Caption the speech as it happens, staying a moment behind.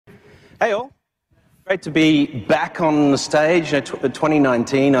Hey all, great to be back on the stage. In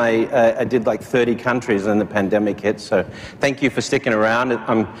 2019, I did like 30 countries and the pandemic hit, so thank you for sticking around.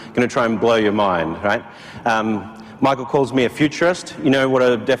 I'm going to try and blow your mind, right? Michael calls me a futurist. You know what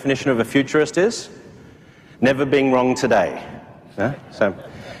a definition of a futurist is? Never being wrong today. Yeah?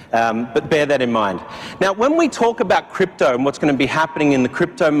 But bear that in mind. Now, when we talk about crypto and what's going to be happening in the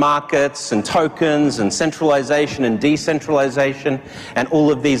crypto markets and tokens and centralization and decentralization and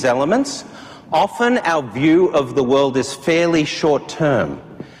all of these elements, often our view of the world is fairly short term.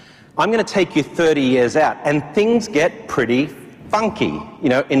 I'm going to take you 30 years out and things get pretty funky,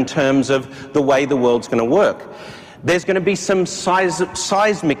 in terms of the way the world's going to work. There's going to be some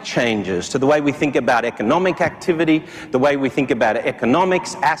seismic changes to the way we think about economic activity, the way we think about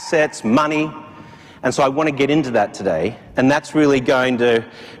economics, assets, money. And so I want to get into that today. And that's really going to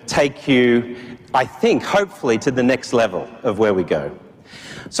take you, I think, hopefully to the next level of where we go.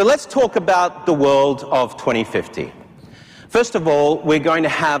 So let's talk about the world of 2050. First of all, we're going to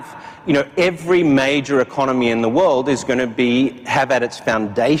have, every major economy in the world is going to have at its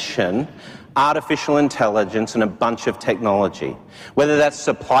foundation artificial intelligence and a bunch of technology, whether that's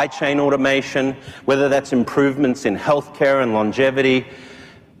supply chain automation, whether that's improvements in healthcare and longevity,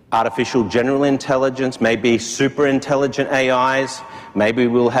 artificial general intelligence, maybe super intelligent AIs, maybe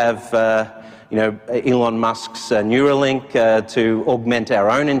we'll have Elon Musk's Neuralink to augment our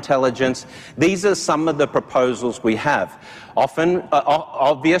own intelligence. These are some of the proposals we have.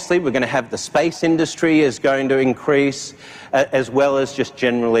 Obviously, we're going to have the space industry is going to increase, as well as just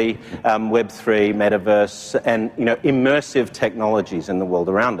generally Web3, metaverse, and immersive technologies in the world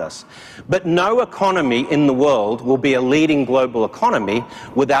around us. But no economy in the world will be a leading global economy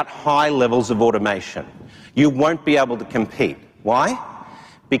without high levels of automation. You won't be able to compete. Why?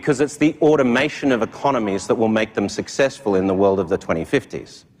 Because it's the automation of economies that will make them successful in the world of the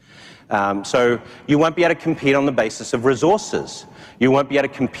 2050s. So you won't be able to compete on the basis of resources. You won't be able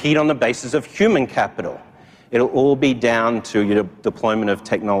to compete on the basis of human capital. It'll all be down to your deployment of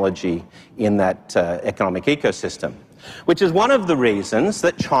technology in that economic ecosystem, which is one of the reasons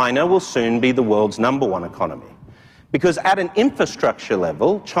that China will soon be the world's #1 economy. Because at an infrastructure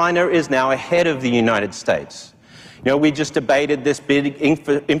level, China is now ahead of the United States. We just debated this big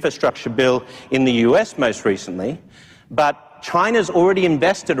infrastructure bill in the US most recently, but China's already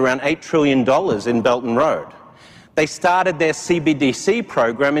invested around $8 trillion in Belt and Road. They started their CBDC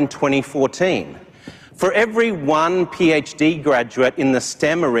program in 2014. For every one PhD graduate in the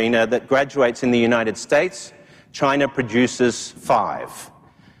STEM arena that graduates in the United States, China produces 5.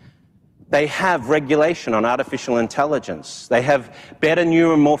 They have regulation on artificial intelligence. They have better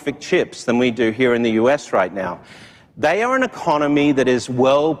neuromorphic chips than we do here in the US right now. They are an economy that is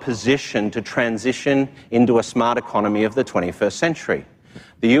well positioned to transition into a smart economy of the 21st century.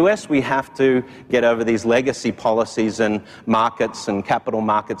 The US, we have to get over these legacy policies and markets and capital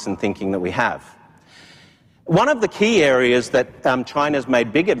markets and thinking that we have. One of the key areas that China's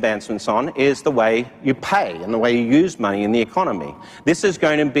made big advancements on is the way you pay and the way you use money in the economy. This is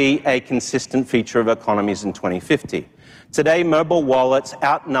going to be a consistent feature of economies in 2050. Today, mobile wallets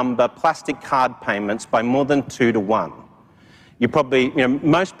outnumber plastic card payments by more than 2 to 1. You probably,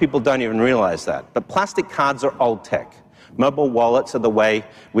 most people don't even realize that, but plastic cards are old tech. Mobile wallets are the way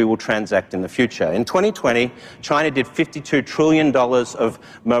we will transact in the future. In 2020, China did $52 trillion of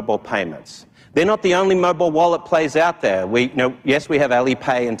mobile payments. They're not the only mobile wallet plays out there. Yes, we have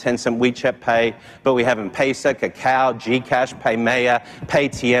Alipay and Tencent WeChat Pay, but we have M-Pesa, Kakao, Gcash, Paymaya,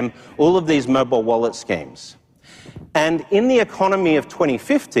 Paytm, all of these mobile wallet schemes. And in the economy of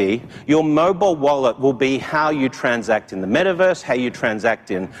 2050, your mobile wallet will be how you transact in the metaverse, how you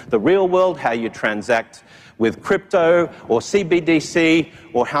transact in the real world, how you transact with crypto or CBDC,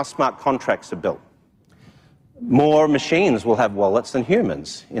 or how smart contracts are built. More machines will have wallets than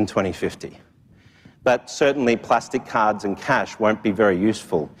humans in 2050. But certainly plastic cards and cash won't be very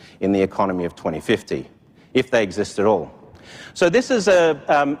useful in the economy of 2050, if they exist at all. So this is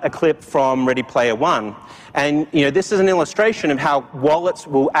a clip from Ready Player One, and this is an illustration of how wallets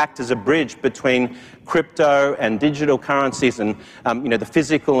will act as a bridge between crypto and digital currencies and the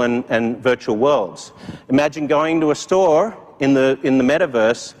physical and virtual worlds. Imagine going to a store in the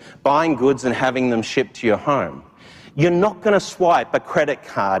metaverse, buying goods and having them shipped to your home. You're not going to swipe a credit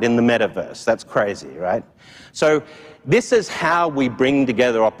card in the metaverse. That's crazy, right? So this is how we bring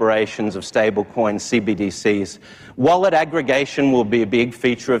together operations of stablecoins, CBDCs. Wallet aggregation will be a big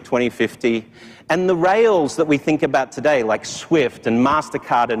feature of 2050. And the rails that we think about today, like SWIFT and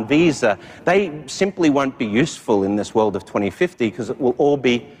MasterCard and Visa, they simply won't be useful in this world of 2050 because it will all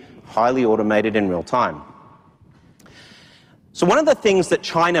be highly automated in real time. So one of the things that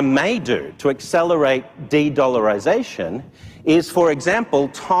China may do to accelerate de-dollarization is, for example,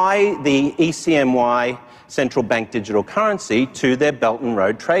 tie the ECNY central bank digital currency to their Belt and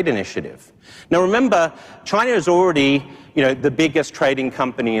Road Trade Initiative. Now remember, China is already the biggest trading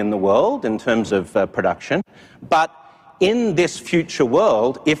company in the world in terms of production, but in this future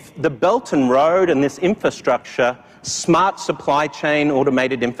world, if the Belt and Road and this infrastructure, smart supply chain,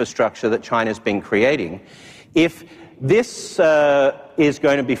 automated infrastructure that China's been creating, if this is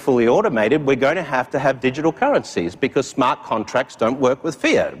going to be fully automated, we're going to have digital currencies because smart contracts don't work with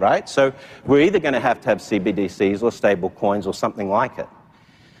fiat, right? So we're either going to have CBDCs or stable coins or something like it.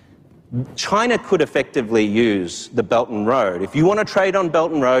 China could effectively use the Belt and Road. If you want to trade on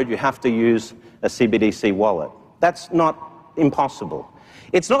Belt and Road, you have to use a CBDC wallet. That's not impossible.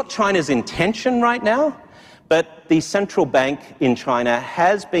 It's not China's intention right now, but the central bank in China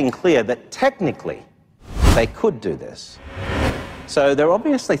has been clear that technically they could do this. So they're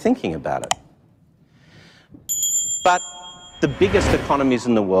obviously thinking about it. But the biggest economies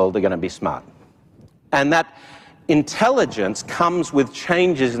in the world are going to be smart. And that intelligence comes with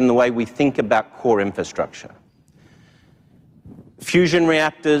changes in the way we think about core infrastructure. Fusion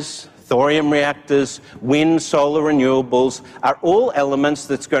reactors, thorium reactors, wind, solar, renewables are all elements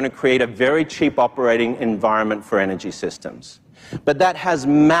that's going to create a very cheap operating environment for energy systems. But that has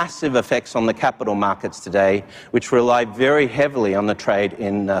massive effects on the capital markets today, which rely very heavily on the trade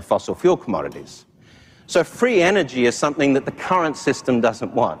in fossil fuel commodities. So free energy is something that the current system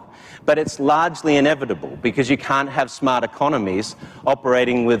doesn't want. But it's largely inevitable because you can't have smart economies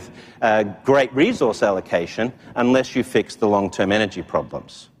operating with great resource allocation unless you fix the long-term energy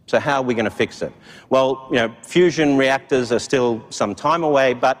problems. So how are we going to fix it? Well, fusion reactors are still some time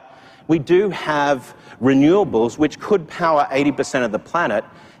away, but we do have renewables which could power 80% of the planet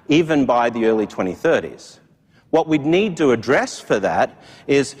even by the early 2030s. What we'd need to address for that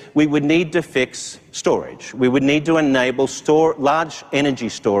is we would need to fix storage. We would need to enable large energy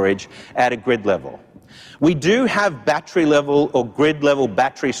storage at a grid level. We do have battery level or grid level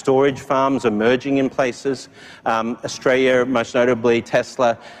battery storage farms emerging in places. Australia, most notably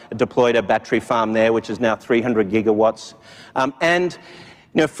Tesla, deployed a battery farm there which is now 300 gigawatts.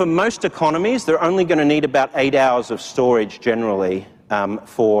 For most economies, they're only going to need about 8 hours of storage generally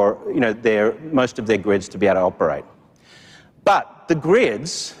for most of their grids to be able to operate. But the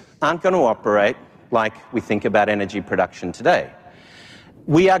grids aren't going to operate like we think about energy production today.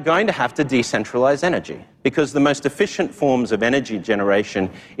 We are going to have to decentralize energy because the most efficient forms of energy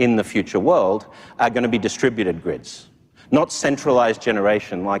generation in the future world are going to be distributed grids, not centralized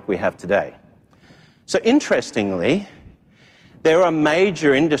generation like we have today. So interestingly, there are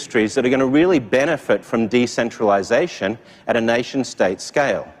major industries that are going to really benefit from decentralization at a nation-state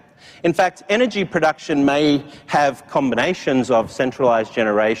scale. In fact, energy production may have combinations of centralized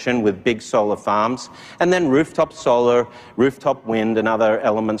generation with big solar farms, and then rooftop solar, rooftop wind, and other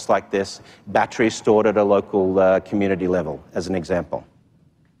elements like this, batteries stored at a local community level, as an example.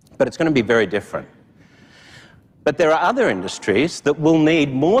 But it's going to be very different. But there are other industries that will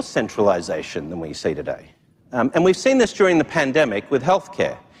need more centralization than we see today. And we've seen this during the pandemic with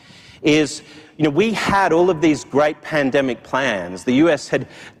healthcare. We had all of these great pandemic plans. The US had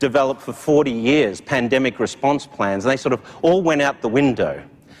developed for 40 years pandemic response plans, and they sort of all went out the window.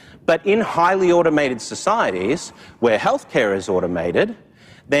 But in highly automated societies, where healthcare is automated,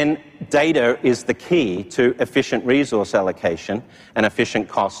 then data is the key to efficient resource allocation and efficient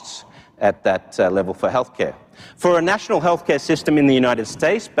costs at that level for healthcare. For a national healthcare system in the United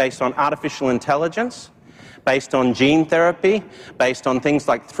States based on artificial intelligence, based on gene therapy, based on things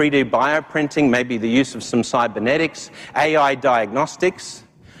like 3D bioprinting, maybe the use of some cybernetics, AI diagnostics,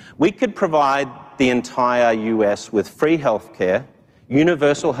 we could provide the entire US with free healthcare,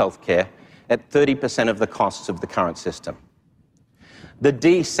 universal healthcare, at 30% of the costs of the current system. The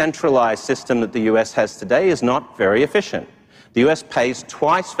decentralized system that the US has today is not very efficient. The US pays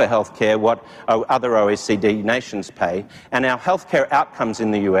twice for healthcare what other OECD nations pay, and our healthcare outcomes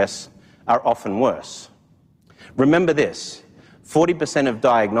in the US are often worse. Remember this, 40% of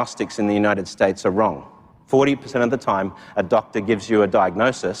diagnostics in the United States are wrong. 40% of the time a doctor gives you a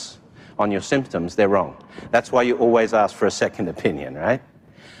diagnosis on your symptoms, they're wrong. That's why you always ask for a second opinion, right?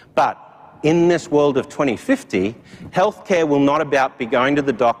 But in this world of 2050, healthcare will not be going to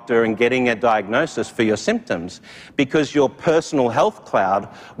the doctor and getting a diagnosis for your symptoms, because your personal health cloud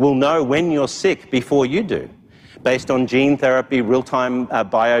will know when you're sick before you do, based on gene therapy, real-time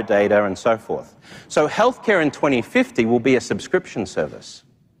biodata, and so forth. So healthcare in 2050 will be a subscription service.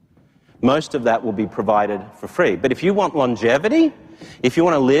 Most of that will be provided for free. But if you want longevity, if you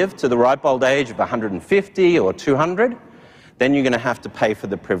want to live to the ripe old age of 150 or 200, then you're going to have to pay for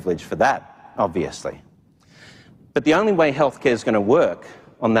the privilege for that, obviously. But the only way healthcare is going to work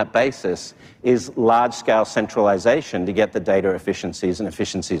on that basis is large-scale centralization to get the data efficiencies and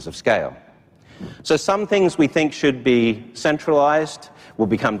efficiencies of scale. So some things we think should be centralized will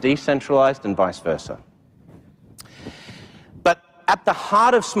become decentralized and vice versa. But at the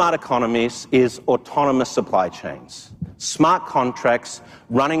heart of smart economies is autonomous supply chains. Smart contracts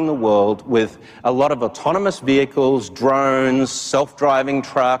running the world with a lot of autonomous vehicles, drones, self-driving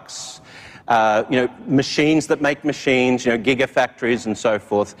trucks, machines that make machines, gigafactories and so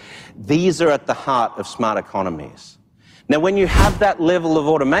forth. These are at the heart of smart economies. Now, when you have that level of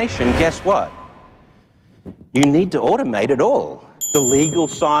automation, guess what? You need to automate it all. The legal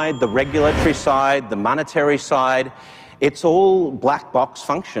side, the regulatory side, the monetary side, it's all black box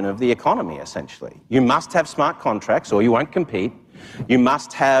function of the economy, essentially. You must have smart contracts or you won't compete. You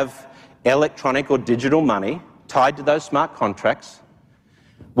must have electronic or digital money tied to those smart contracts.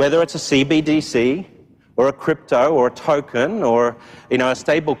 Whether it's a CBDC or a crypto or a token or a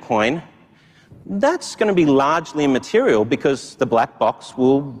stable coin, that's going to be largely immaterial because the black box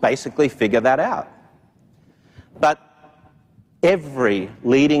will basically figure that out. But every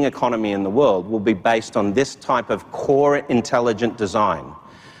leading economy in the world will be based on this type of core intelligent design.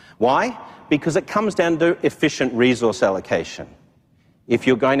 Why? Because it comes down to efficient resource allocation. If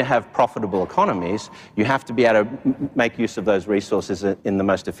you're going to have profitable economies, you have to be able to make use of those resources in the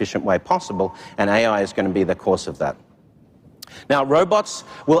most efficient way possible, and AI is going to be the course of that. Now, robots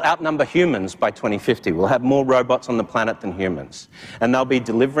will outnumber humans by 2050. We'll have more robots on the planet than humans. And they'll be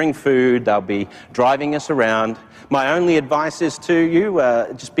delivering food, they'll be driving us around. My only advice is to you,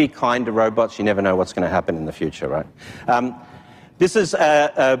 just be kind to robots. You never know what's going to happen in the future, right? This is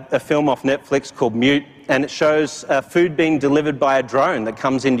a film off Netflix called Mute, and it shows food being delivered by a drone that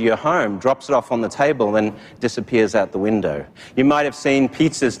comes into your home, drops it off on the table, and disappears out the window. You might have seen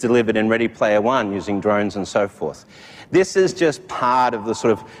pizzas delivered in Ready Player One using drones and so forth. This is just part of the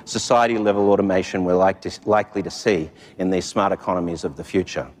sort of society-level automation we're likely to see in these smart economies of the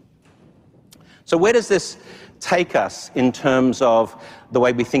future. So where does this take us in terms of the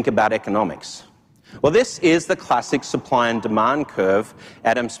way we think about economics? Well, this is the classic supply and demand curve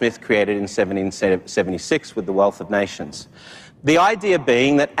Adam Smith created in 1776 with The Wealth of Nations. The idea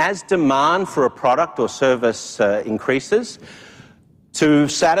being that as demand for a product or service increases, to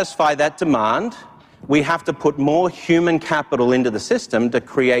satisfy that demand, we have to put more human capital into the system to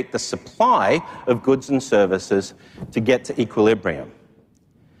create the supply of goods and services to get to equilibrium.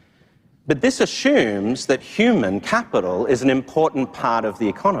 But this assumes that human capital is an important part of the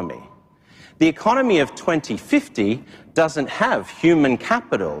economy. The economy of 2050 doesn't have human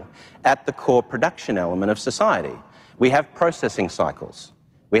capital at the core production element of society. We have processing cycles,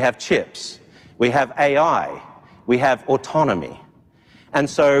 we have chips, we have AI, we have autonomy. And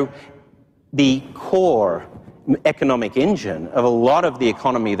so the core economic engine of a lot of the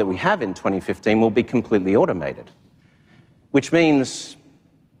economy that we have in 2015 will be completely automated, which means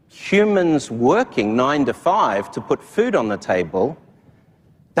humans working 9 to 5 to put food on the table,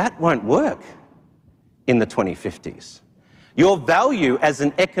 that won't work in the 2050s. Your value as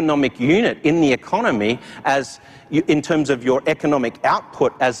an economic unit in the economy, in terms of your economic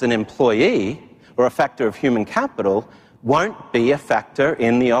output as an employee or a factor of human capital, won't be a factor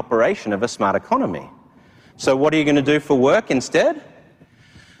in the operation of a smart economy. So what are you going to do for work instead?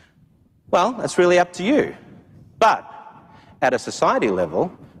 Well, that's really up to you. But at a society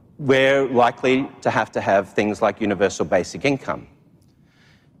level, we're likely to have things like universal basic income.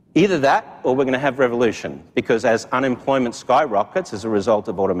 Either that or we're going to have revolution, because as unemployment skyrockets as a result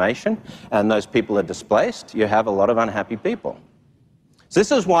of automation and those people are displaced, you have a lot of unhappy people. So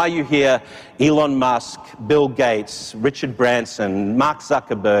this is why you hear Elon Musk, Bill Gates, Richard Branson, Mark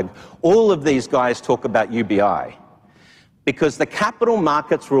Zuckerberg, all of these guys talk about UBI, because the capital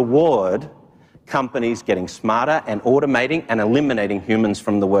markets reward companies getting smarter and automating and eliminating humans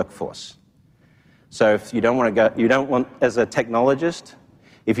from the workforce. So if you don't want, as a technologist,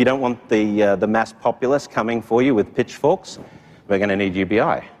 if you don't want the mass populace coming for you with pitchforks, we're going to need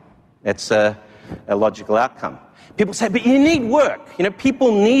UBI. It's a logical outcome. People say, but you need work.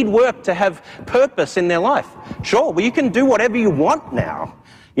 People need work to have purpose in their life. Sure, well, you can do whatever you want now.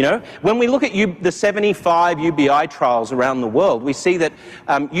 When we look at the 75 UBI trials around the world, we see that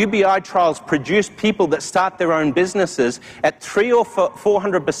UBI trials produce people that start their own businesses at 300 or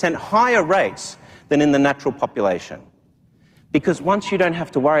 400% higher rates than in the natural population. Because once you don't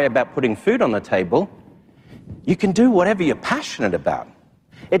have to worry about putting food on the table, you can do whatever you're passionate about.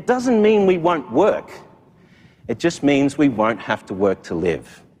 It doesn't mean we won't work. It just means we won't have to work to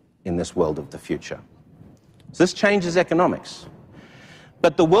live in this world of the future. So this changes economics.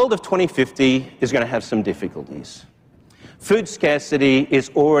 But the world of 2050 is going to have some difficulties. Food scarcity is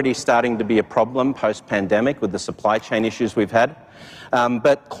already starting to be a problem post-pandemic with the supply chain issues we've had.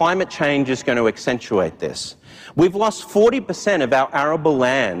 But climate change is going to accentuate this. We've lost 40% of our arable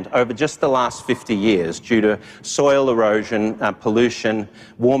land over just the last 50 years due to soil erosion, pollution,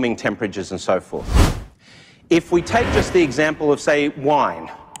 warming temperatures and so forth. If we take just the example of, say, wine,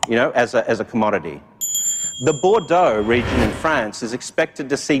 as a commodity, the Bordeaux region in France is expected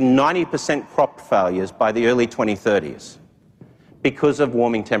to see 90% crop failures by the early 2030s because of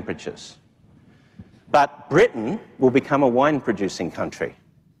warming temperatures. But Britain will become a wine-producing country.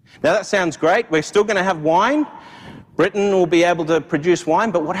 Now that sounds great. We're still going to have wine. Britain will be able to produce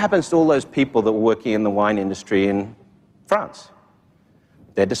wine, but what happens to all those people that were working in the wine industry in France?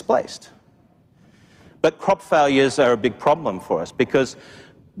 They're displaced. But crop failures are a big problem for us because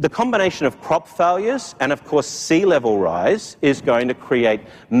the combination of crop failures and, of course, sea level rise is going to create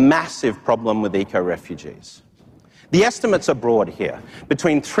massive problem with eco-refugees. The estimates are broad here.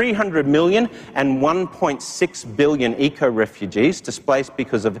 Between 300 million and 1.6 billion eco-refugees displaced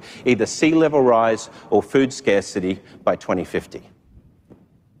because of either sea level rise or food scarcity by 2050.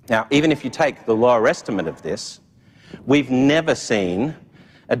 Now, even if you take the lower estimate of this, we've never seen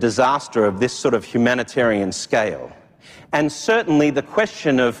a disaster of this sort of humanitarian scale. And certainly the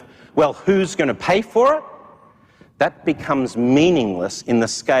question of, well, who's going to pay for it? That becomes meaningless in the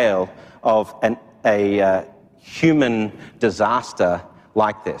scale of a human disaster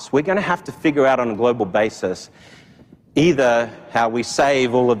like this. We're going to have to figure out on a global basis either how we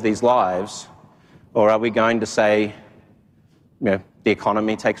save all of these lives, or are we going to say, the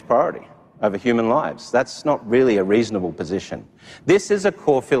economy takes priority over human lives? That's not really a reasonable position. This is a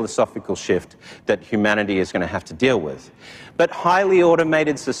core philosophical shift that humanity is going to have to deal with. But highly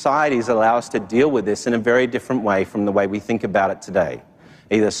automated societies allow us to deal with this in a very different way from the way we think about it today,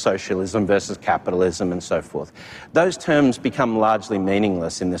 either socialism versus capitalism and so forth. Those terms become largely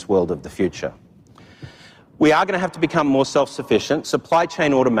meaningless in this world of the future. We are going to have to become more self-sufficient. Supply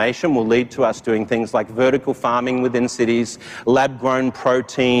chain automation will lead to us doing things like vertical farming within cities, lab-grown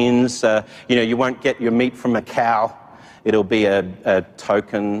proteins. You won't get your meat from a cow. It'll be a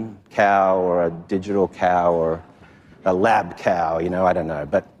token cow or a digital cow or a lab cow, I don't know.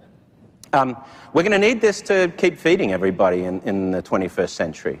 But we're going to need this to keep feeding everybody in the 21st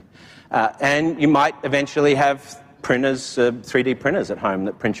century. And you might eventually have printers, 3D printers at home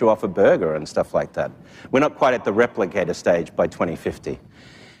that print you off a burger and stuff like that. We're not quite at the replicator stage by 2050.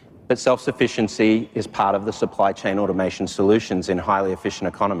 But self-sufficiency is part of the supply chain automation solutions in highly efficient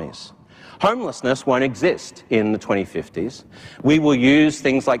economies. Homelessness won't exist in the 2050s. We will use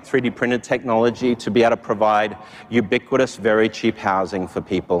things like 3D printed technology to be able to provide ubiquitous, very cheap housing for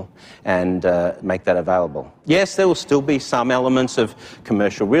people and make that available. Yes, there will still be some elements of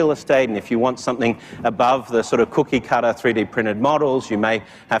commercial real estate, and if you want something above the sort of cookie-cutter 3D printed models, you may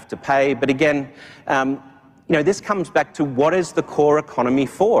have to pay. But again, this comes back to what is the core economy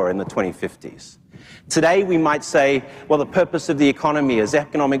for in the 2050s? Today we might say, well, the purpose of the economy is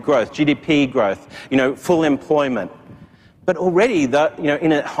economic growth, GDP growth, full employment. But already,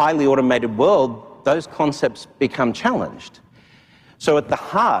 in a highly automated world, those concepts become challenged. So at the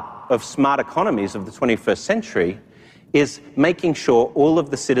heart of smart economies of the 21st century is making sure all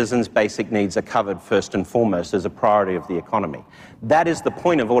of the citizens' basic needs are covered first and foremost as a priority of the economy. That is the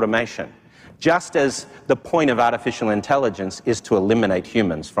point of automation, just as the point of artificial intelligence is to eliminate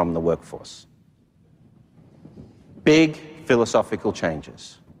humans from the workforce. Big philosophical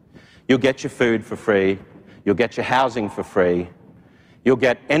changes. You'll get your food for free, you'll get your housing for free, you'll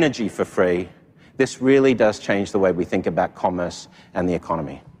get energy for free. This really does change the way we think about commerce and the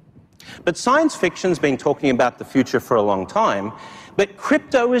economy. But science fiction's been talking about the future for a long time, but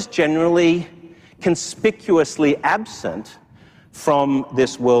crypto is generally conspicuously absent from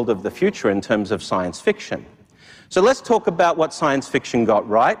this world of the future in terms of science fiction. So let's talk about what science fiction got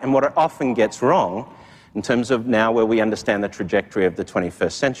right and what it often gets wrong in terms of now where we understand the trajectory of the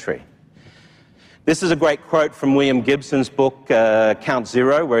 21st century. This is a great quote from William Gibson's book, Count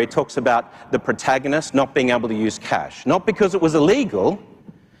Zero, where he talks about the protagonist not being able to use cash. Not because it was illegal,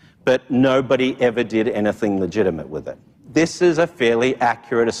 but nobody ever did anything legitimate with it. This is a fairly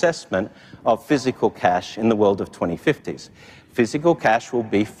accurate assessment of physical cash in the world of 2050s. Physical cash will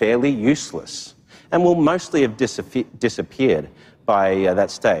be fairly useless and will mostly have disappeared by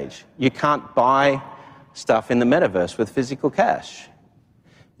that stage. You can't buy stuff in the metaverse with physical cash.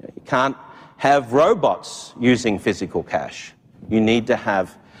 You can't have robots using physical cash. You need to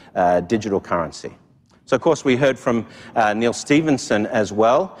have digital currency. So, of course, we heard from Neil Stephenson as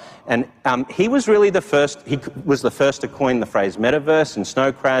well, and he was really the first. He was the first to coin the phrase metaverse and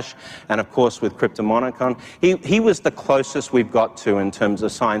Snow Crash, and of course with Cryptomonicon. He was the closest we've got to in terms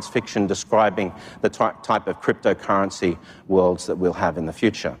of science fiction describing the type of cryptocurrency worlds that we'll have in the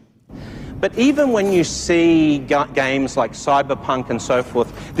future. But even when you see games like Cyberpunk and so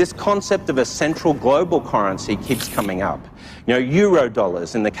forth, this concept of a central global currency keeps coming up. You know, euro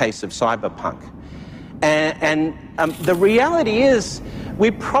dollars in the case of Cyberpunk. And the reality is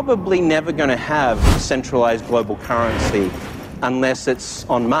we're probably never going to have centralized global currency unless it's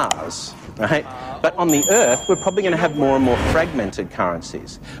on Mars, right? But on the Earth, we're probably going to have more and more fragmented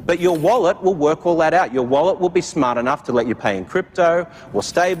currencies. But your wallet will work all that out. Your wallet will be smart enough to let you pay in crypto or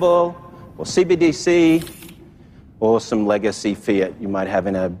stable or CBDC or some legacy fiat you might have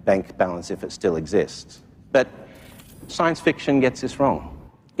in a bank balance if it still exists. But science fiction gets this wrong.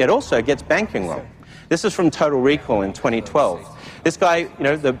 It also gets banking wrong. This is from Total Recall in 2012. This guy, you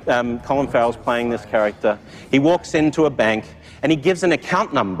know, Colin Farrell's playing this character. He walks into a bank and he gives an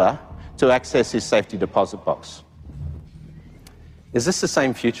account number to access his safety deposit box. Is this the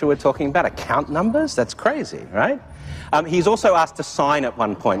same future we're talking about? Account numbers? That's crazy, right? He's also asked to sign at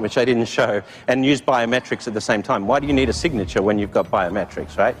one point, which I didn't show, and use biometrics at the same time. Why do you need a signature when you've got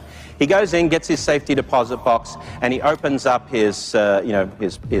biometrics, right? He goes in, gets his safety deposit box, and he opens up his,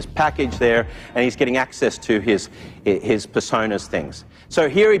 his package there, and he's getting access to his personas things. So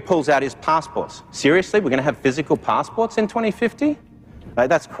here he pulls out his passports. Seriously, we're going to have physical passports in 2050? Right,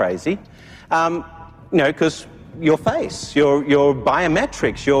 that's crazy. Because your face, your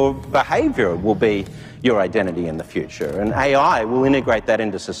biometrics, your behavior will be your identity in the future, and AI will integrate that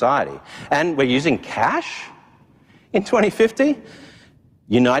into society. And we're using cash in 2050?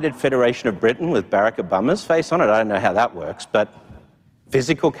 United Federation of Britain with Barack Obama's face on it? I don't know how that works, but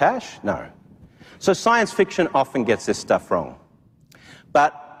physical cash? No. So science fiction often gets this stuff wrong.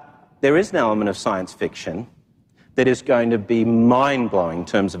 But there is an element of science fiction that is going to be mind-blowing in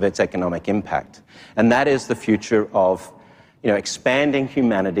terms of its economic impact. And that is the future of, expanding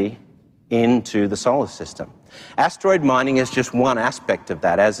humanity into the solar system. Asteroid mining is just one aspect of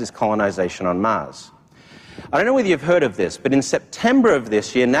that, as is colonization on Mars. I don't know whether you've heard of this, but in September of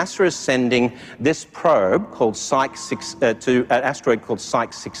this year, NASA is sending this probe called to an asteroid called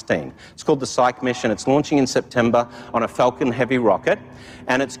Psyche-16. It's called the Psyche mission. It's launching in September on a Falcon Heavy rocket,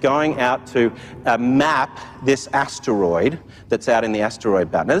 and it's going out to map this asteroid that's out in the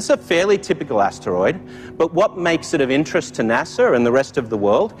asteroid belt. Now, this is a fairly typical asteroid, but what makes it of interest to NASA and the rest of the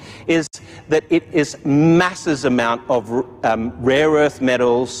world is that it is massive amount of rare earth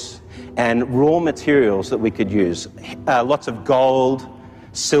metals and raw materials that we could use. Lots of gold,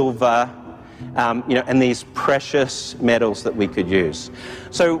 silver, and these precious metals that we could use.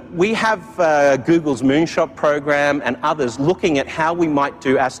 So we have Google's Moonshot program and others looking at how we might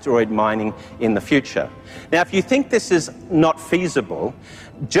do asteroid mining in the future. Now, if you think this is not feasible,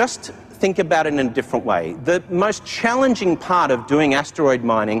 just think about it in a different way. The most challenging part of doing asteroid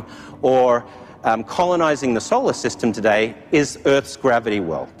mining or colonizing the solar system today is Earth's gravity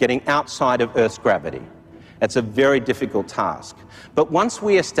well, getting outside of Earth's gravity. It's a very difficult task. But once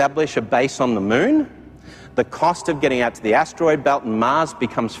we establish a base on the moon, the cost of getting out to the asteroid belt and Mars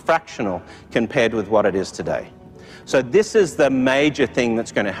becomes fractional compared with what it is today. So this is the major thing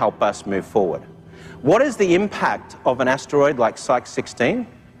that's going to help us move forward. What is the impact of an asteroid like Psyche-16?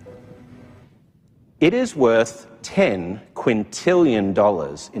 It is worth $10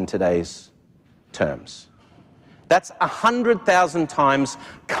 quintillion in today's terms. That's 100,000 times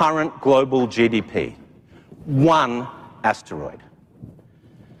current global GDP. One asteroid.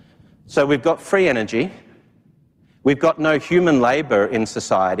 So we've got free energy, we've got no human labor in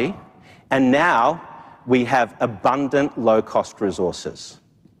society, and now we have abundant low-cost resources.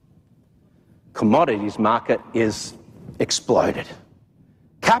 Commodities market is exploded.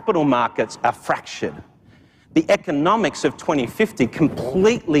 Capital markets are fractured. The economics of 2050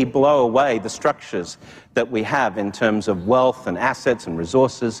 completely blow away the structures that we have in terms of wealth and assets and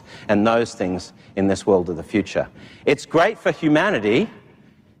resources and those things in this world of the future. It's great for humanity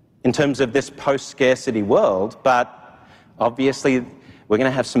in terms of this post-scarcity world, but obviously we're going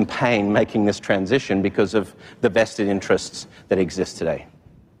to have some pain making this transition because of the vested interests that exist today.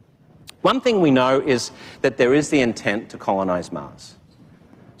 One thing we know is that there is the intent to colonize Mars.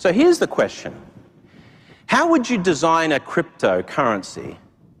 So here's the question. How would you design a cryptocurrency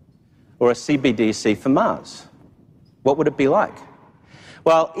or a CBDC for Mars? What would it be like?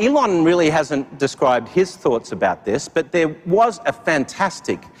 Well, Elon really hasn't described his thoughts about this, but there was a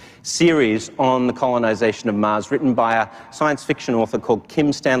fantastic series on the colonization of Mars written by a science fiction author called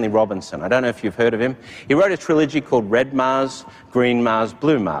Kim Stanley Robinson. I don't know if you've heard of him. He wrote a trilogy called Red Mars, Green Mars,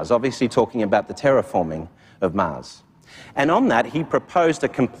 Blue Mars, obviously talking about the terraforming of Mars. And on that, he proposed a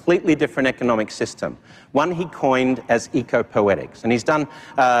completely different economic system, one he coined as eco-poetics. And he's done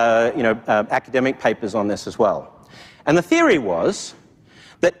academic papers on this as well. And the theory was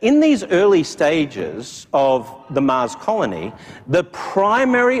that in these early stages of the Mars colony, the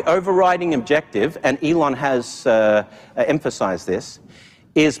primary overriding objective, and Elon has emphasized this,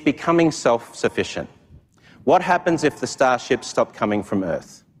 is becoming self-sufficient. What happens if the starships stop coming from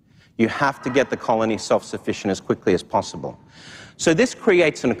Earth? You have to get the colony self-sufficient as quickly as possible. So this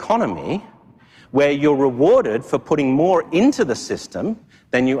creates an economy where you're rewarded for putting more into the system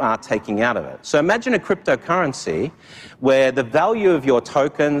than you are taking out of it. So imagine a cryptocurrency where the value of your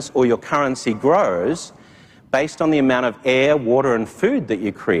tokens or your currency grows based on the amount of air, water, and food that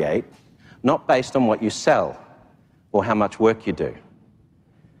you create, not based on what you sell or how much work you do.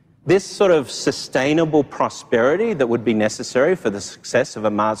 This sort of sustainable prosperity that would be necessary for the success of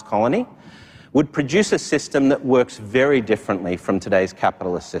a Mars colony would produce a system that works very differently from today's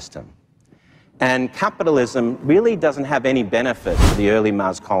capitalist system. And capitalism really doesn't have any benefit to the early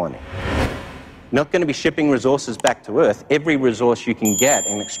Mars colony. You're not going to be shipping resources back to Earth. Every resource you can get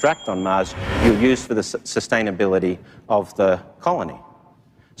and extract on Mars, you'll use for the sustainability of the colony.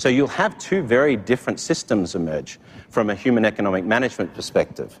 So you'll have two very different systems emerge from a human economic management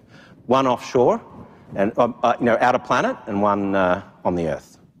perspective. One offshore, and outer planet, and one on the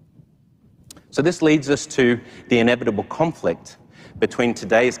Earth. So this leads us to the inevitable conflict between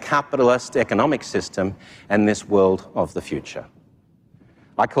today's capitalist economic system and this world of the future.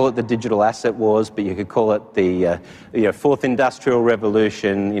 I call it the digital asset wars, but you could call it the fourth industrial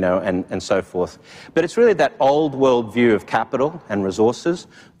revolution, and so forth. But it's really that old world view of capital and resources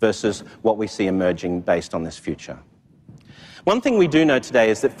versus what we see emerging based on this future. One thing we do know today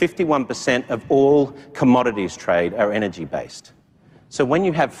is that 51% of all commodities trade are energy-based. So when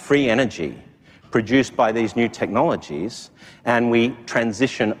you have free energy produced by these new technologies and we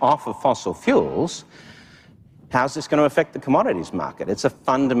transition off of fossil fuels, how's this going to affect the commodities market? It's a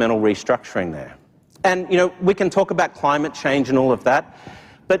fundamental restructuring there. And, we can talk about climate change and all of that,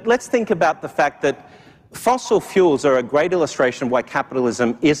 but let's think about the fact that fossil fuels are a great illustration of why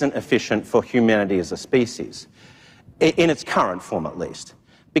capitalism isn't efficient for humanity as a species, in its current form at least.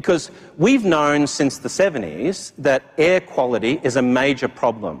 Because we've known since the 70s that air quality is a major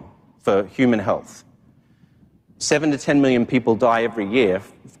problem for human health. 7 to 10 million people die every year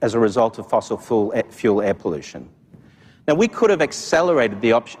as a result of fossil fuel air pollution. Now, we could have accelerated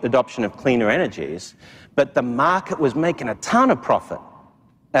the adoption of cleaner energies, but the market was making a ton of profit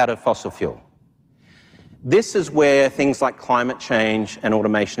out of fossil fuel. This is where things like climate change and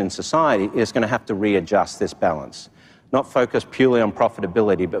automation in society is going to have to readjust this balance. Not focused purely on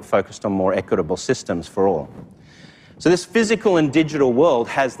profitability, but focused on more equitable systems for all. So this physical and digital world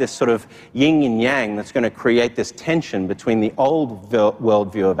has this sort of yin and yang that's going to create this tension between the old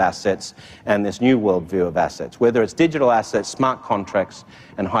worldview of assets and this new worldview of assets, whether it's digital assets, smart contracts,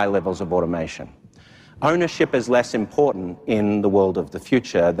 and high levels of automation. Ownership is less important in the world of the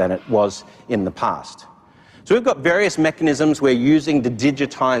future than it was in the past. So we've got various mechanisms we're using to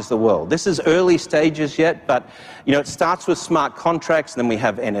digitize the world. This is early stages yet, but it starts with smart contracts, then we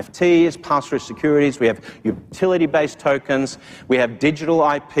have NFTs, pass-through securities, we have utility-based tokens, we have digital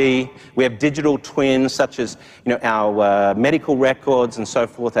IP, we have digital twins such as our medical records and so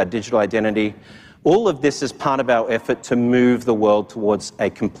forth, our digital identity. All of this is part of our effort to move the world towards a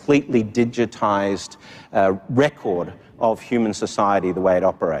completely digitized record of human society, the way it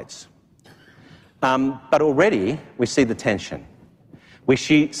operates. But already we see the tension. We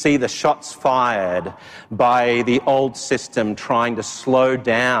see the shots fired by the old system trying to slow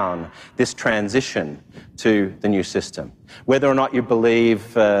down this transition to the new system. Whether or not you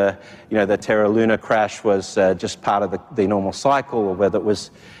believe the Terra Luna crash was just part of the normal cycle, or whether it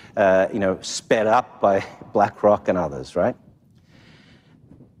was sped up by BlackRock and others, right?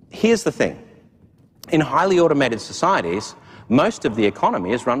 Here's the thing. In highly automated societies, most of the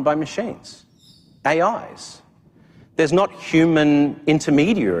economy is run by machines. AIs. There's not human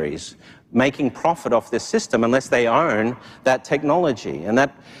intermediaries making profit off this system unless they own that technology. And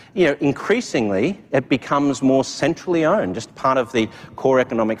that, increasingly, it becomes more centrally owned, just part of the core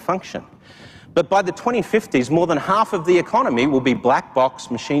economic function. But by the 2050s, more than half of the economy will be black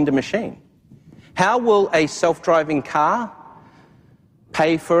box, machine to machine. How will a self-driving car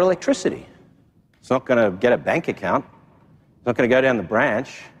pay for electricity? It's not going to get a bank account. It's not going to go down the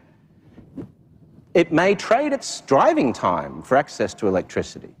branch. It may trade its driving time for access to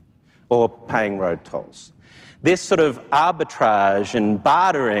electricity or paying road tolls. This sort of arbitrage and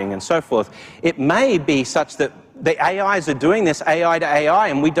bartering and so forth, it may be such that the AIs are doing this AI to AI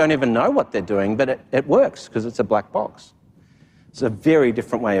and we don't even know what they're doing, but it works because it's a black box. It's a very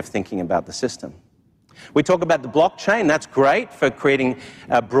different way of thinking about the system. We talk about the blockchain. That's great for creating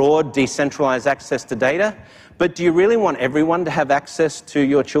broad, decentralized access to data. But do you really want everyone to have access to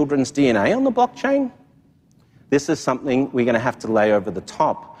your children's DNA on the blockchain? This is something we're going to have to lay over the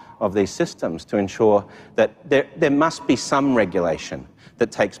top of these systems to ensure that there must be some regulation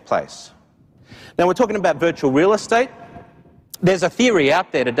that takes place. Now, we're talking about virtual real estate. There's a theory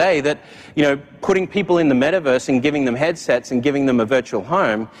out there today that, putting people in the metaverse and giving them headsets and giving them a virtual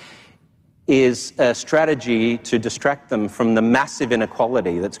home is a strategy to distract them from the massive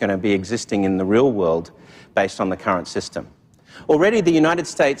inequality that's going to be existing in the real world based on the current system. Already, the United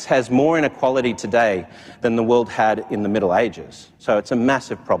States has more inequality today than the world had in the Middle Ages. So it's a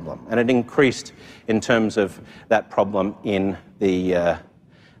massive problem, and it increased in terms of that problem in the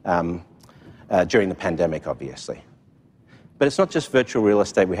during the pandemic, obviously. But it's not just virtual real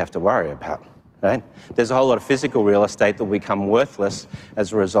estate we have to worry about. Right? There's a whole lot of physical real estate that will become worthless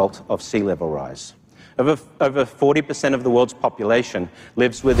as a result of sea level rise. Over 40% of the world's population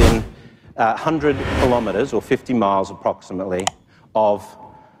lives within 100 kilometres or 50 miles approximately of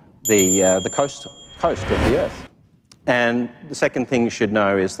the coast of the Earth. And the second thing you should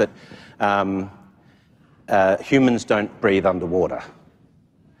know is that humans don't breathe underwater.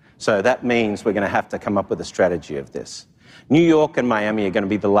 So that means we're going to have to come up with a strategy of this. New York and Miami are going to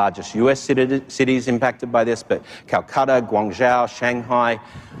be the largest US cities impacted by this, but Calcutta, Guangzhou, Shanghai,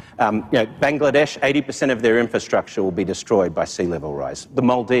 Bangladesh, 80% of their infrastructure will be destroyed by sea level rise. The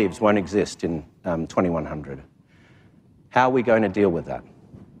Maldives won't exist in 2100. How are we going to deal with that?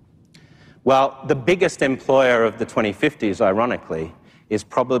 Well, the biggest employer of the 2050s, ironically, is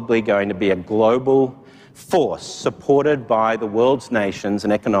probably going to be a global force supported by the world's nations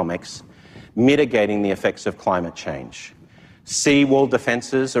and economics mitigating the effects of climate change. Seawall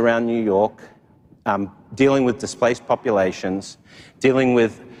defences around New York, dealing with displaced populations, dealing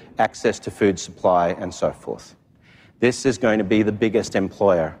with access to food supply and so forth. This is going to be the biggest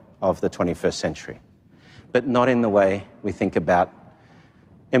employer of the 21st century, but not in the way we think about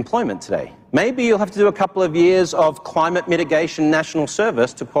employment today. Maybe you'll have to do a couple of years of climate mitigation national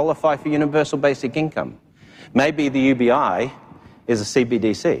service to qualify for universal basic income. Maybe the UBI is a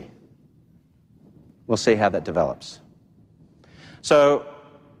CBDC. We'll see how that develops. So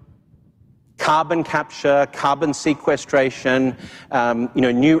carbon capture, carbon sequestration,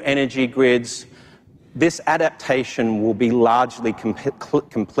 new energy grids, this adaptation will be largely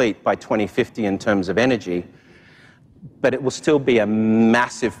complete by 2050 in terms of energy, but it will still be a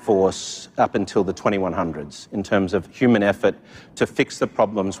massive force up until the 2100s in terms of human effort to fix the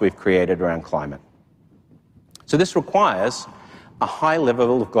problems we've created around climate. So this requires a high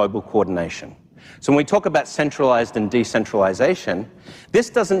level of global coordination. So when we talk about centralized and decentralization,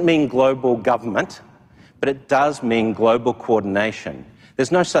 this doesn't mean global government, but it does mean global coordination.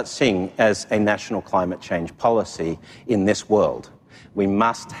 There's no such thing as a national climate change policy in this world. We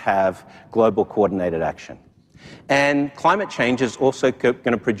must have global coordinated action. And climate change is also going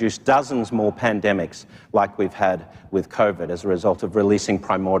to produce dozens more pandemics like we've had with COVID as a result of releasing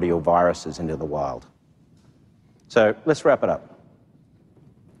primordial viruses into the wild. So let's wrap it up.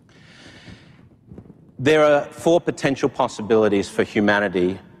 There are 4 potential possibilities for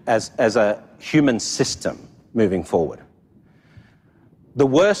humanity as a human system moving forward. The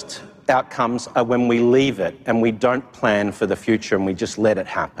worst outcomes are when we leave it and we don't plan for the future and we just let it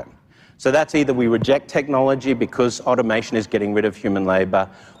happen. So that's either we reject technology because automation is getting rid of human labour,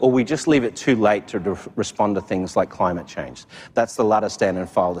 or we just leave it too late to respond to things like climate change. That's the ladder stand and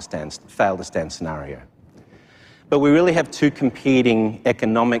fail to stand scenario. But we really have 2 competing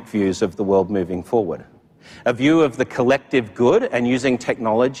economic views of the world moving forward. A view of the collective good and using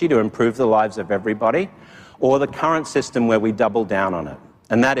technology to improve the lives of everybody, or the current system where we double down on it.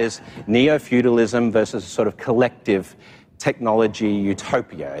 And that is neo-feudalism versus a sort of collective technology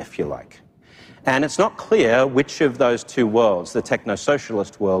utopia, if you like. And it's not clear which of those 2 worlds, the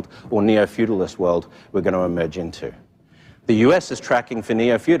techno-socialist world or neo-feudalist world, we're going to emerge into. The US is tracking for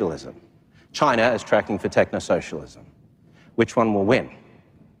neo-feudalism. China is tracking for techno-socialism. Which one will win?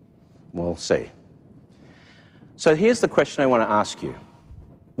 We'll see. So here's the question I want to ask you.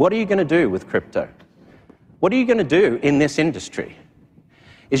 What are you going to do with crypto? What are you going to do in this industry?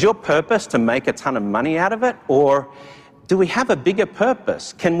 Is your purpose to make a ton of money out of it, or do we have a bigger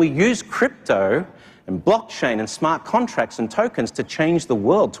purpose? Can we use crypto and blockchain and smart contracts and tokens to change the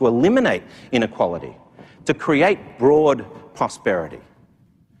world, to eliminate inequality, to create broad prosperity.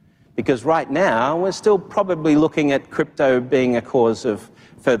 Because right now, we're still probably looking at crypto being a cause of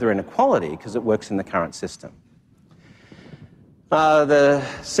further inequality because it works in the current system. The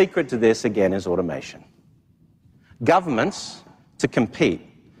secret to this, again, is automation. Governments, to compete,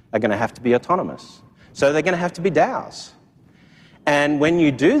 are going to have to be autonomous. So they're going to have to be DAOs. And when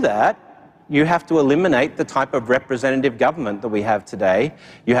you do that, you have to eliminate the type of representative government that we have today.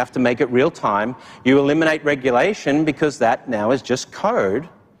 You have to make it real time. You eliminate regulation because that now is just code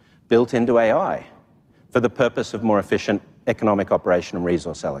built into AI for the purpose of more efficient economic operation and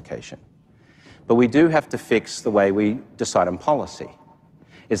resource allocation. But we do have to fix the way we decide on policy.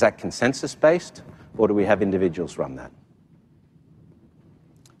 Is that consensus-based, or do we have individuals run that?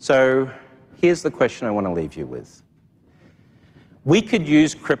 So here's the question I want to leave you with. We could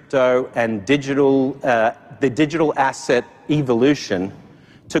use crypto and the digital asset evolution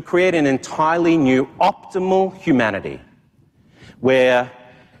to create an entirely new optimal humanity, where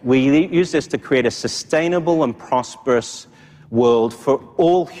we use this to create a sustainable and prosperous world for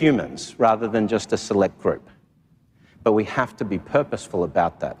all humans rather than just a select group. But we have to be purposeful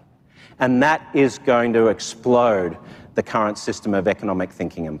about that. And that is going to explode the current system of economic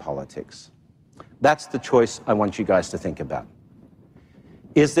thinking and politics. That's the choice I want you guys to think about.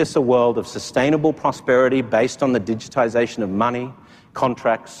 Is this a world of sustainable prosperity based on the digitization of money,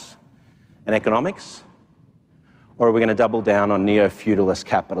 contracts, and economics? Or are we going to double down on neo-feudalist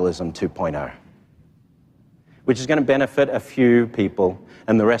capitalism 2.0, which is going to benefit a few people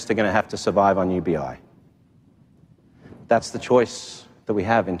and the rest are going to have to survive on UBI? That's the choice that we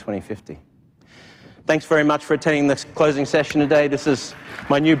have in 2050. Thanks very much for attending this closing session today. This is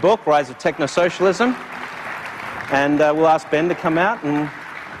my new book, Rise of Techno-Socialism. And we'll ask Ben to come out and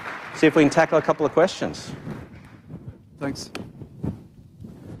see if we can tackle a couple of questions. Thanks.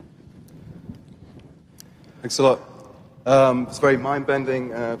 Thanks a lot. It's very mind-bending,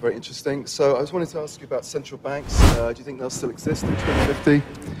 very interesting. So I just wanted to ask you about central banks. Do you think they'll still exist in 2050?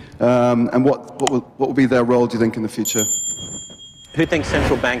 And what will be their role, do you think, in the future? Who thinks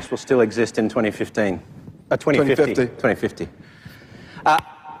central banks will still exist in 2050. 2050.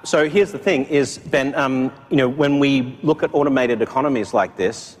 So here's the thing, is, Ben, when we look at automated economies like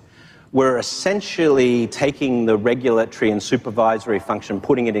this, we're essentially taking the regulatory and supervisory function,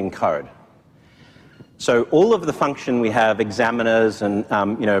 putting it in code. So all of the function we have, examiners and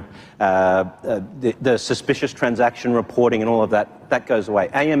the suspicious transaction reporting and all of that, that goes away.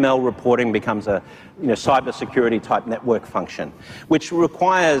 AML reporting becomes a cybersecurity type network function, which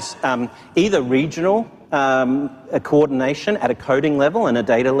requires either regional coordination at a coding level and a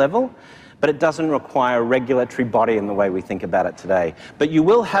data level, but it doesn't require a regulatory body in the way we think about it today. But you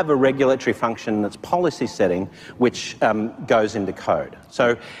will have a regulatory function that's policy setting, which goes into code.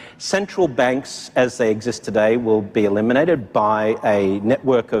 So central banks, as they exist today, will be eliminated by a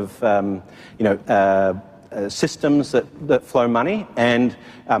network of systems that flow money and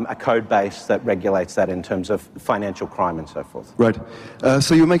a code base that regulates that in terms of financial crime and so forth. Right.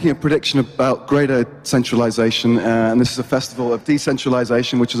 So you're making a prediction about greater centralization, and this is a festival of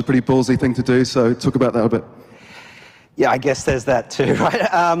decentralization, which is a pretty ballsy thing to do, so talk about that a bit. Yeah, I guess there's that too,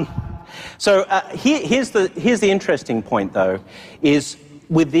 right? Here's the interesting point, though, is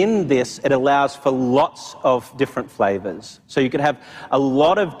within this, it allows for lots of different flavors. So you could have a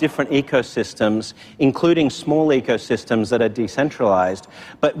lot of different ecosystems, including small ecosystems that are decentralized.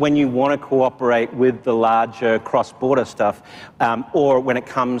 But when you want to cooperate with the larger cross-border stuff, or when it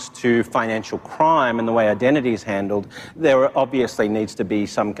comes to financial crime and the way identity is handled, there obviously needs to be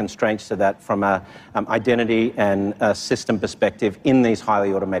some constraints to that from a identity and a system perspective in these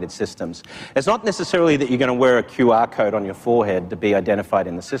highly automated systems. It's not necessarily that you're going to wear a QR code on your forehead to be identified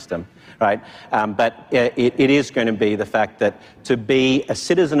in the system, right? But it is going to be the fact that to be a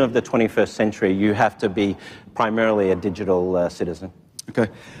citizen of the 21st century, you have to be primarily a digital citizen.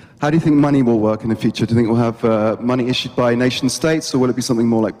 Okay. How do you think money will work in the future? Do you think we'll have money issued by nation states, or will it be something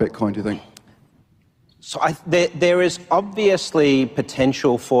more like Bitcoin, do you think? So there is obviously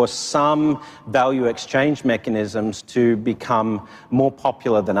potential for some value exchange mechanisms to become more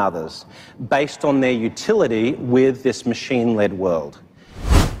popular than others, based on their utility with this machine-led world.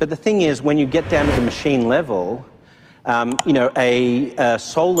 But the thing is, when you get down to the machine level, a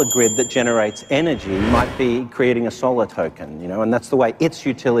solar grid that generates energy might be creating a solar token, and that's the way its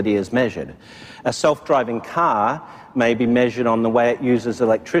utility is measured. A self-driving car may be measured on the way it uses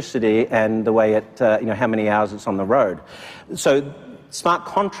electricity and the way it, how many hours it's on the road. So smart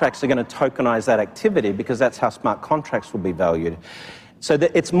contracts are going to tokenize that activity because that's how smart contracts will be valued. So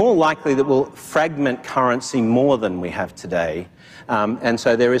that it's more likely that we'll fragment currency more than we have today. And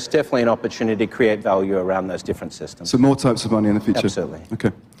so there is definitely an opportunity to create value around those different systems. So more types of money in the future? Absolutely.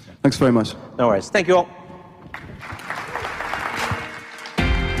 Okay. Thanks very much. No worries. Thank you all.